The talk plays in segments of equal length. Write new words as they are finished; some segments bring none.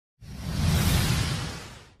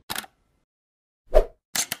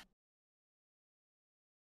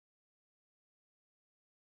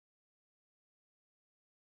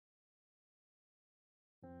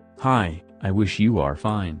Hi, I wish you are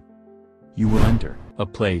fine. You will enter a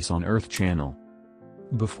place on Earth channel.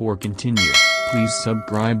 Before continue, please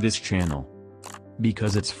subscribe this channel.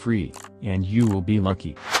 Because it's free, and you will be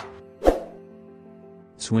lucky.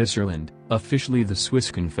 Switzerland, officially the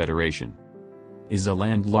Swiss Confederation, is a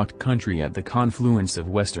landlocked country at the confluence of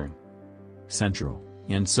Western, Central,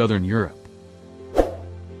 and Southern Europe.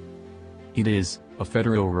 It is a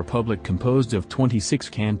federal republic composed of 26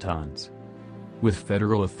 cantons, with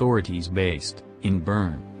federal authorities based in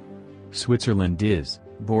Bern. Switzerland is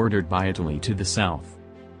bordered by Italy to the south,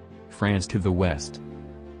 France to the west,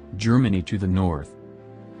 Germany to the north,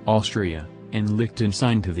 Austria and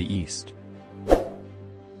Liechtenstein to the east.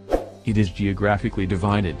 It is geographically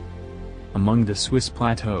divided among the Swiss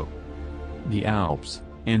Plateau, the Alps,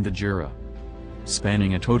 and the Jura,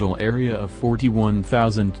 spanning a total area of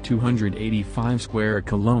 41,285 square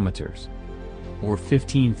kilometers, or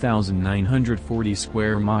 15,940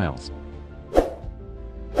 square miles.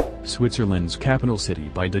 Switzerland's capital city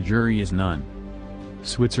by de jure is Nune.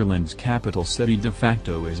 Switzerland's capital city de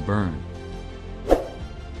facto is Bern.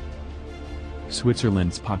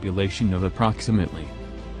 Switzerland's population of approximately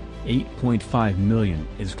 8.5 million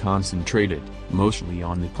is concentrated mostly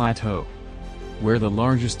on the plateau, where the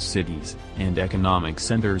largest cities and economic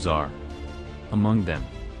centers are. Among them,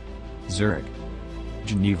 Zurich,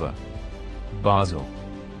 Geneva, Basel,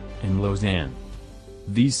 and Lausanne.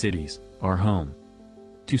 These cities are home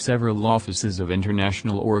to several offices of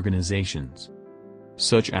international organizations,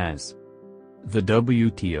 such as the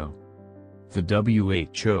WTO, the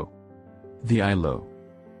WHO, the ILO,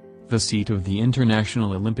 the seat of the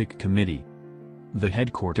International Olympic Committee, the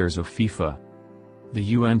headquarters of FIFA,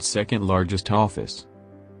 the UN's second-largest office,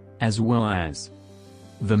 as well as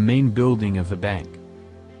the main building of the Bank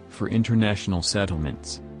for International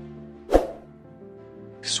Settlements.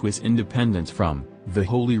 Swiss independence from the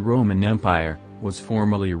Holy Roman Empire was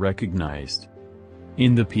formally recognized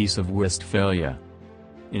in the Peace of Westphalia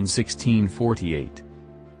in 1648.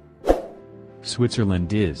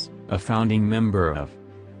 Switzerland is a founding member of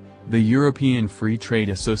the European Free Trade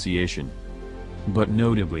Association, but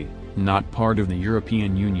notably not part of the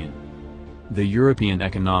European Union, the European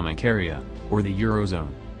Economic Area, or the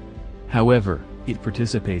Eurozone. However, it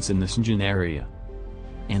participates in the Schengen area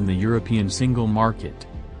and the European Single Market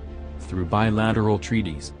through bilateral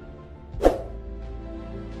treaties.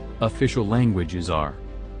 Official languages are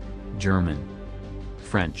German,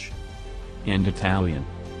 French, and Italian.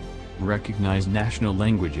 Recognized national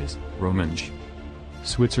languages, Romansh.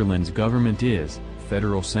 Switzerland's government is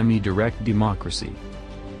federal semi-direct democracy,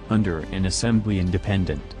 under an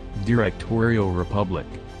assembly-independent, directorial republic.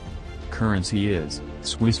 Currency is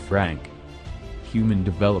Swiss franc. Human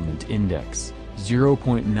Development Index,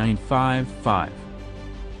 0.955.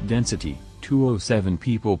 Density, 207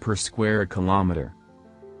 people per square kilometer,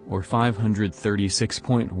 or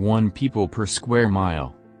 536.1 people per square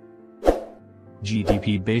mile.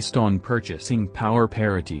 GDP based on purchasing power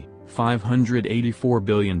parity, $584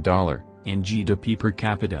 billion, and GDP per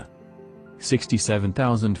capita,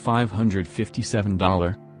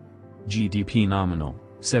 $67,557. GDP nominal,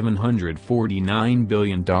 $749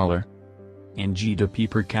 billion, and GDP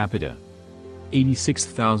per capita,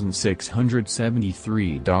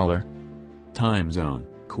 $86,673. Time zone,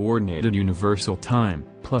 Coordinated Universal Time,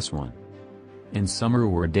 +1. And summer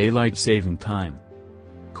or daylight saving time,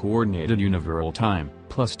 Coordinated Universal Time,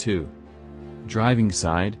 +2. Driving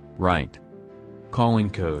side, right. Calling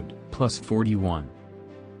code, +41.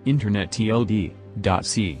 Internet TLD.ch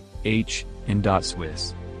and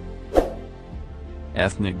 .swiss.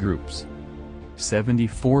 Ethnic groups: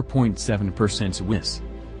 74.7% Swiss,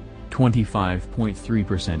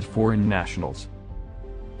 25.3% foreign nationals.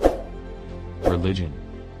 Religion: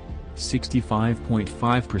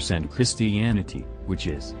 65.5% Christianity, which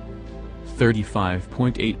is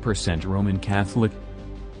 35.8% Roman Catholic,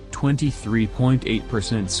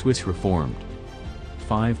 23.8% Swiss Reformed,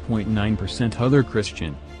 5.9% other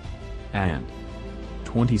Christian, and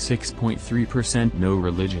 26.3% no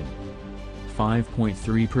religion,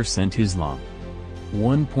 5.3% Islam,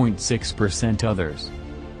 1.6% others,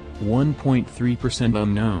 1.3%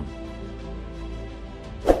 unknown.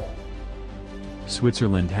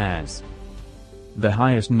 Switzerland has the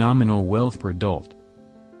highest nominal wealth per adult,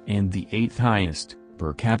 and the 8th highest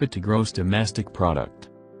per capita gross domestic product.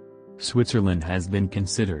 Switzerland has been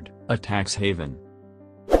considered a tax haven.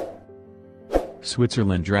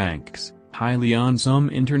 Switzerland ranks highly on some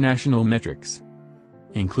international metrics,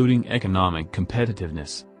 including economic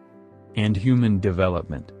competitiveness and human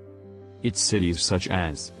development. Its cities such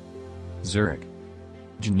as Zurich,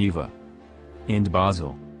 Geneva, and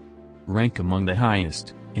Basel rank among the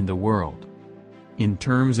highest in the world. In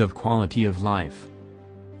terms of quality of life,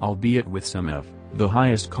 albeit with some of the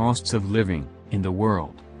highest costs of living in the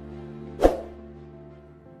world.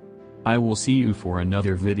 I will see you for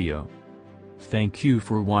another video. Thank you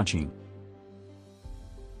for watching.